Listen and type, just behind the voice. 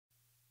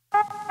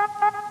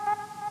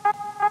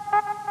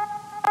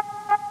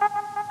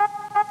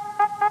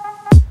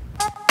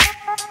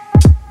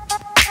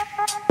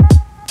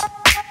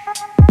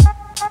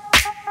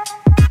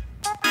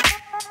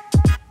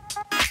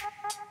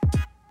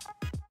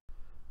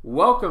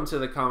Welcome to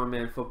the Common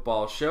Man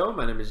Football Show.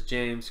 My name is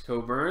James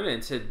Coburn,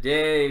 and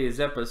today's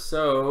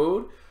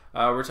episode,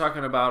 we're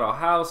talking about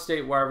Ohio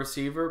State wide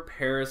receiver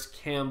Parris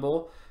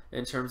Campbell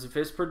in terms of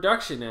his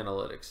production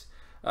analytics.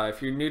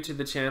 If you're new to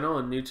the channel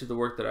and new to the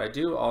work that I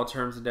do, all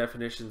terms and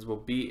definitions will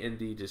be in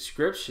the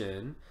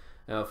description.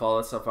 Now, with all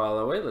that stuff out of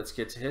the way, let's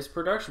get to his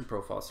production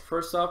profile. So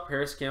first off,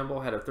 Parris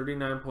Campbell had a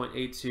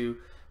 39.82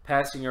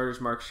 passing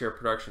yardage market share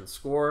production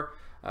score.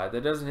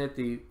 That doesn't hit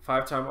the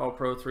 5-time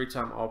All-Pro,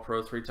 3-time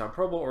All-Pro, 3-time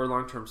Pro Bowl, or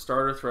long-term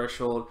starter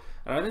threshold.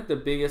 And I think the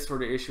biggest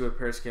sort of issue with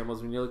Parris Campbell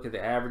is when you look at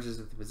the averages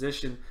at the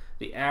position.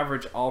 The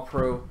average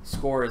All-Pro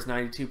score is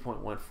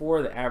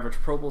 92.14, the average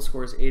Pro Bowl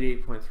score is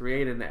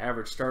 88.38, and the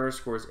average starter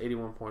score is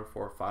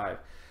 81.45.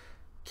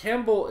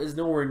 Campbell is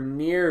nowhere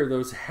near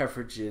those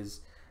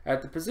averages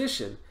at the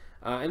position.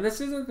 And this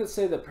isn't to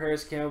say that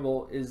Parris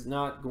Campbell is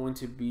not going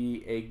to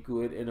be a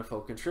good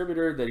NFL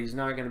contributor, that he's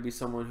not going to be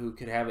someone who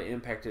could have an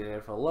impact at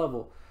an NFL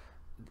level.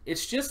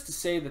 It's just to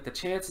say that the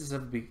chances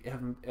of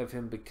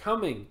him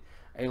becoming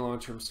a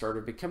long-term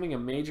starter, becoming a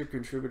major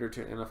contributor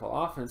to an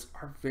NFL offense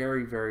are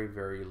very, very,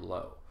 very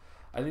low.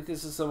 I think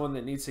this is someone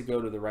that needs to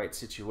go to the right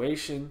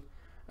situation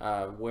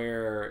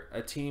where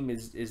a team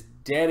is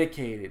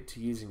dedicated to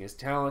using his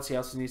talents. He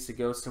also needs to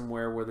go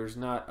somewhere where there's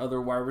not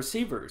other wide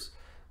receivers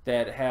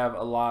that have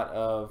a lot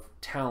of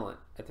talent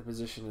at the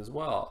position as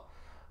well.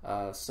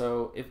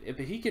 So if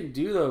he can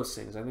do those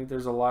things, I think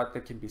there's a lot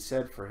that can be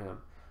said for him.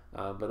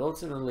 But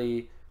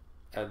ultimately,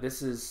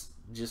 this is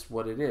just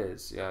what it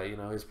is. You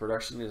know, his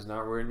production is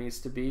not where it needs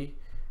to be,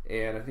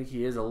 and I think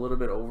he is a little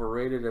bit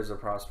overrated as a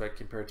prospect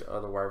compared to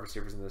other wide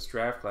receivers in this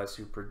draft class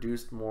who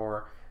produced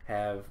more,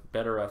 have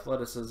better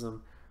athleticism.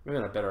 Maybe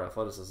not better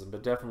athleticism,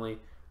 but definitely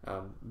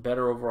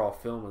better overall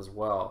film as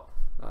well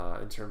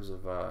in terms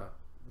of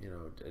you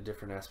know,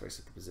 different aspects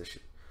of the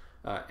position.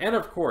 And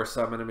of course,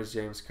 my name is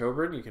James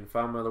Coburn. You can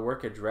find my other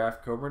work at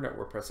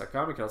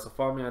draftcoburn.wordpress.com. You can also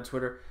follow me on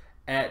Twitter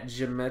at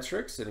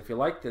Geometrics. And if you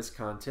like this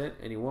content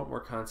and you want more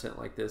content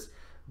like this,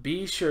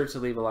 be sure to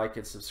leave a like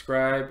and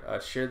subscribe.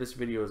 Share this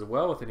video as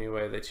well with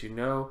anyone that you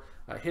know.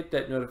 Hit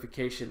that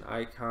notification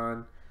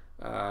icon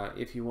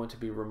if you want to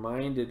be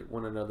reminded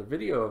when another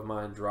video of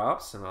mine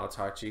drops. And I'll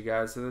talk to you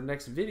guys in the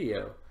next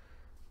video.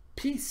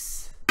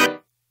 Peace.